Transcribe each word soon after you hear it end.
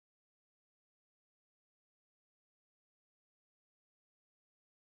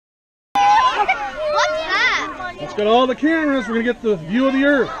It's got all the cameras. We're gonna get the view of the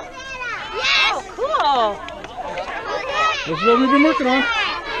Earth. Yes! Oh, cool. This is what we've been working on.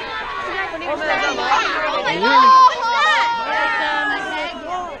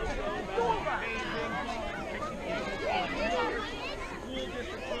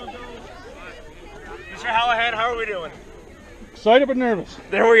 Mr. Hallihan, how are we doing? Excited but nervous.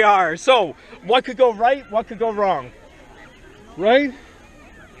 There we are. So, what could go right? What could go wrong? Right?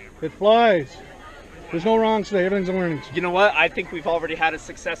 It flies. There's no wrongs today. Everything's a learning. You know what? I think we've already had a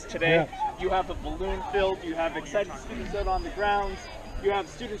success today. Yeah. You have a balloon filled. You have excited students out on the grounds. You have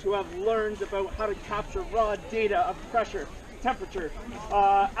students who have learned about how to capture raw data of pressure, temperature,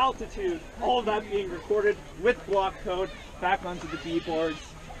 altitude, all of that being recorded with block code back onto the b.Boards.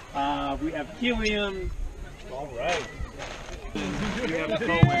 We have helium. All right. We have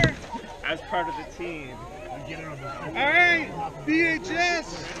Kohen as part of the team. All right,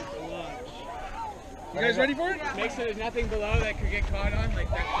 VHS. You guys ready for it? Make sure there's nothing below that could get caught on, like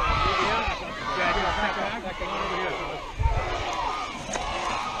that's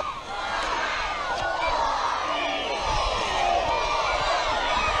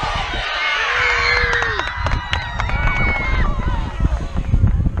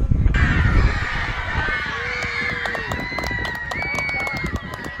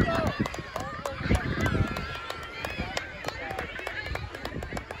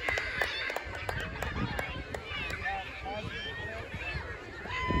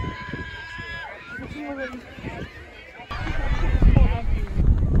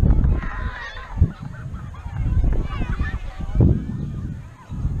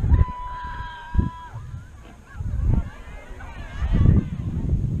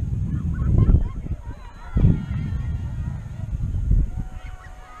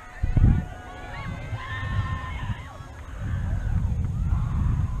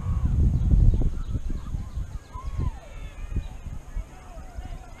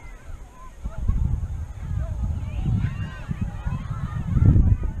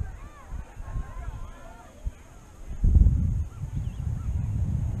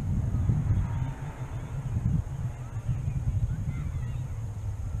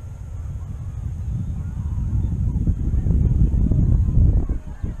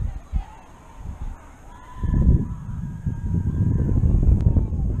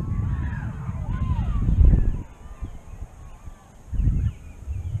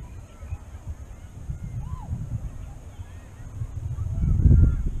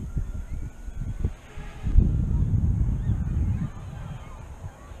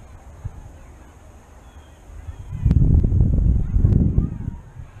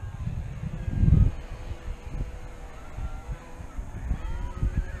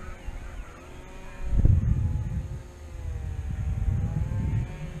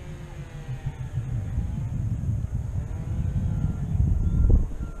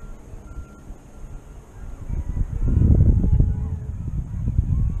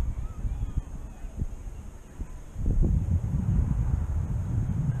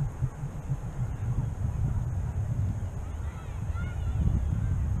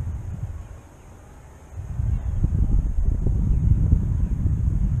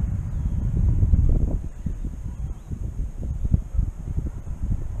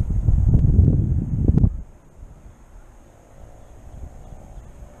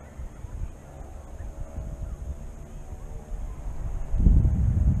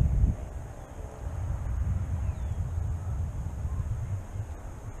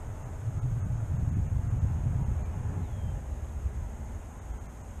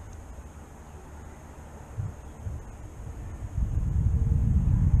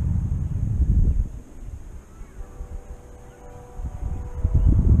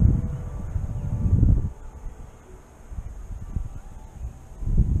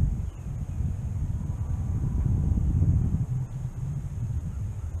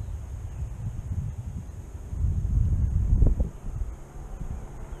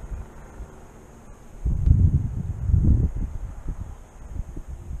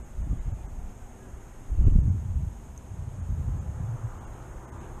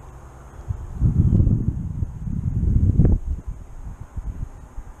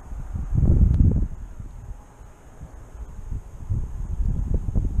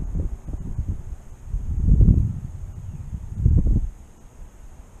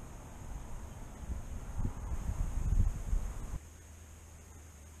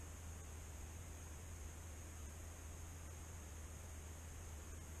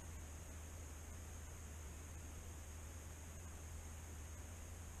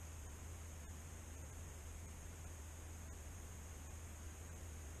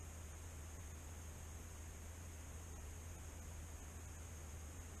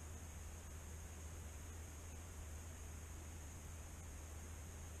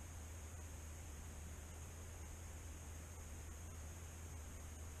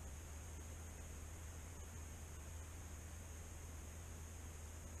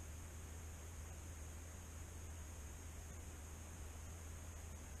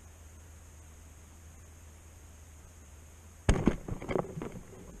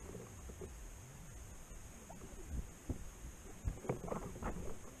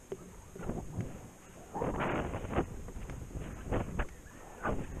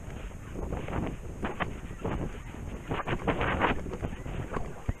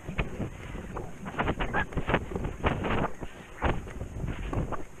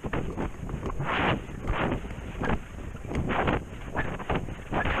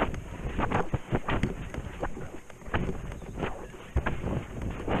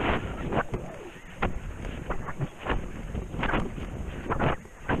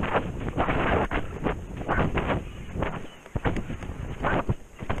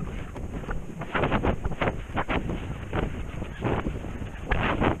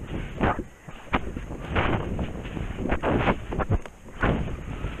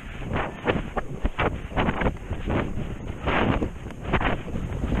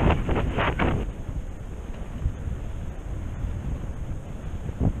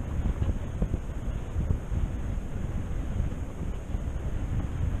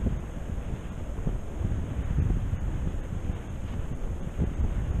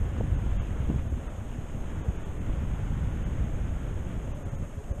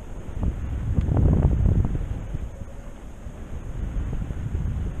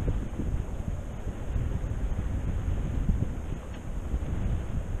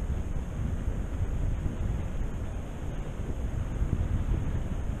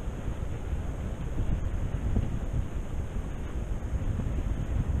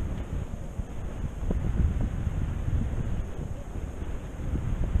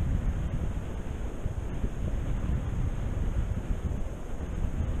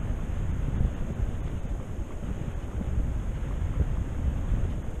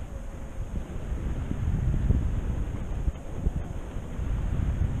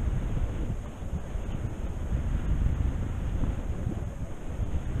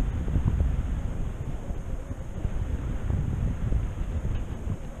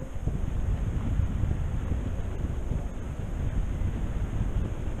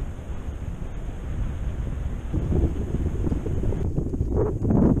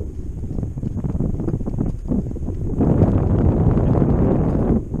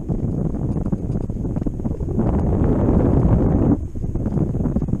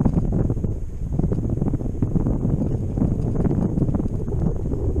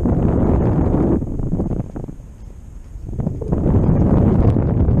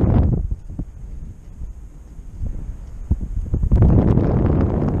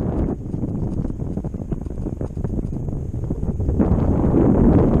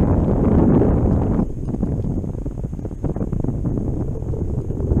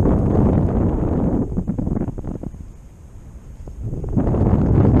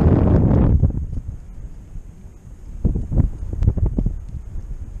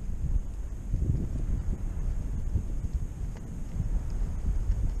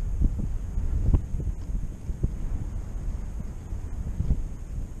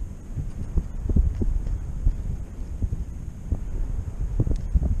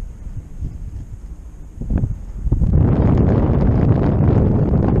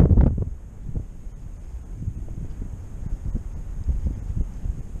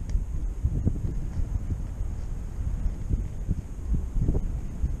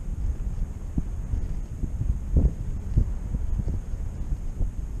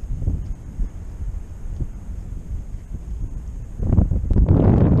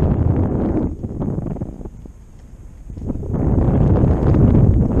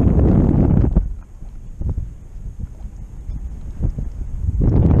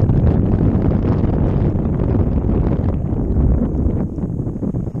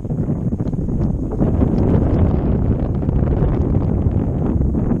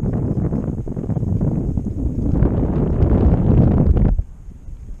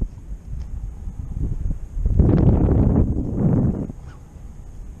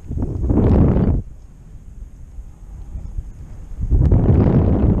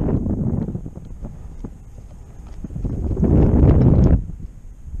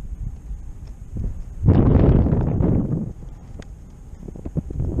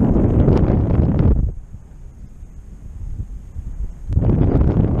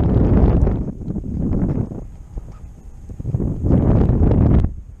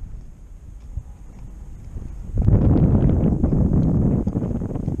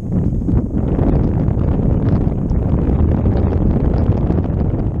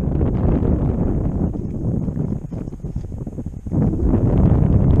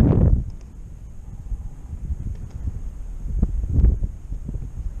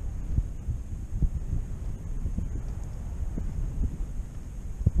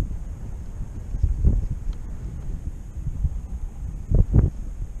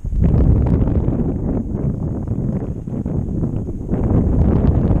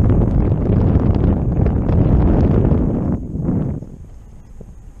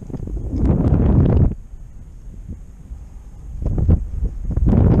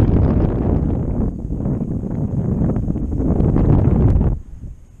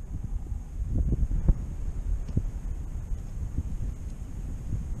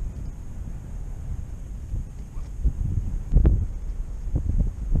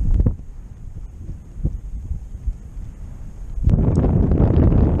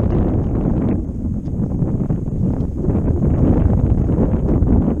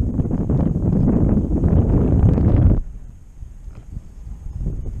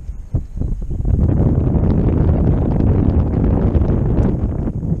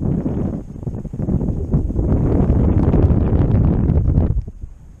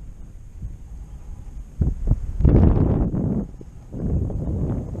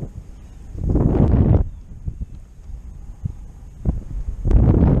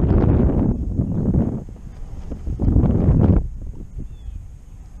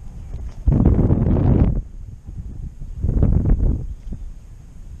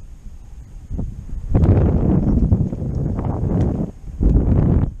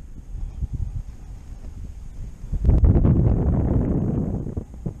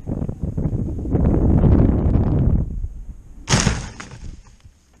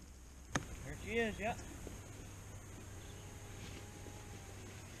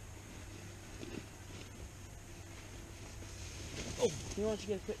He wants to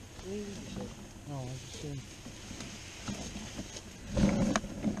get a picture. Oh, I just seen.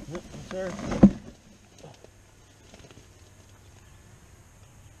 Yep, that's her.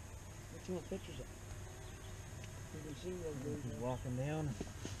 What you want pictures of? You can see he's walking down.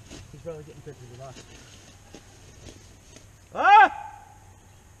 He's probably getting pictures of us. Ah!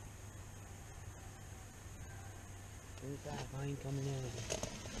 There's that line coming in.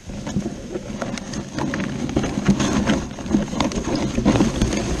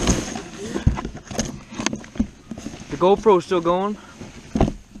 The GoPro's still going.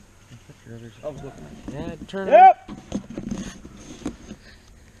 I was looking at it. Yeah, turn it. Yep.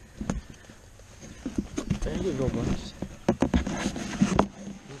 There you go, boys.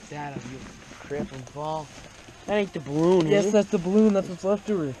 Look that up, you crip and fall. That ain't the balloon, Yes, is it? that's the balloon. That's what's left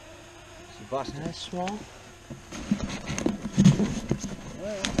of her. She busted. That's small.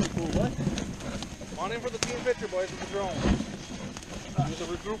 Come on in for the team picture, boys, with the drone. Use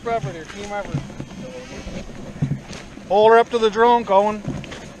a group effort here, team effort. Hold her up to the drone, Cohen.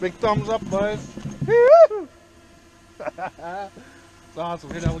 Big thumbs up, boys. It's awesome.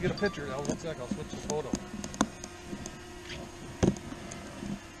 Here, now we'll get a picture. Now, one sec, I'll switch the photo.